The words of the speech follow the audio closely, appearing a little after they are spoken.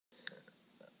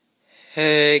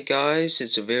Hey guys,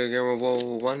 it's a very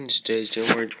memorable one. Today is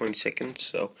January 22nd,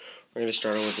 so we're gonna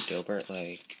start out with a Dilbert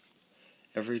like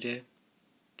every day.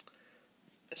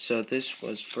 So this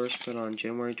was first put on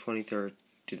January 23rd,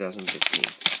 2015.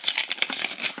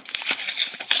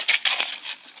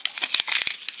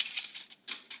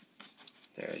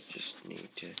 There, I just need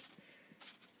to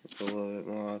put a little bit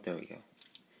more out. There we go.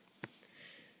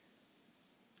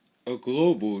 A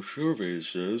global survey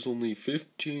says only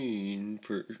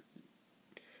 15%.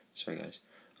 Sorry guys.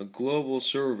 A global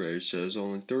survey says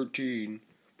only 13%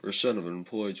 of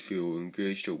employees feel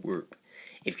engaged at work.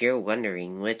 If you're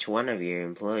wondering which one of your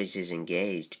employees is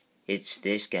engaged, it's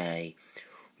this guy.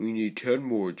 We need 10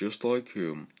 more just like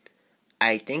him.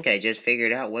 I think I just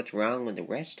figured out what's wrong with the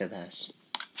rest of us.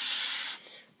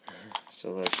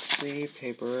 So let's see.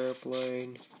 Paper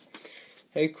airplane.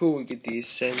 Hey, cool, we get the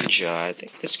Ascension. I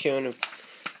think this counted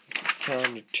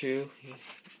two,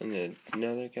 and then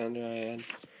another counter I had.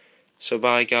 So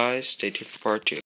bye guys, stay tuned for part 2.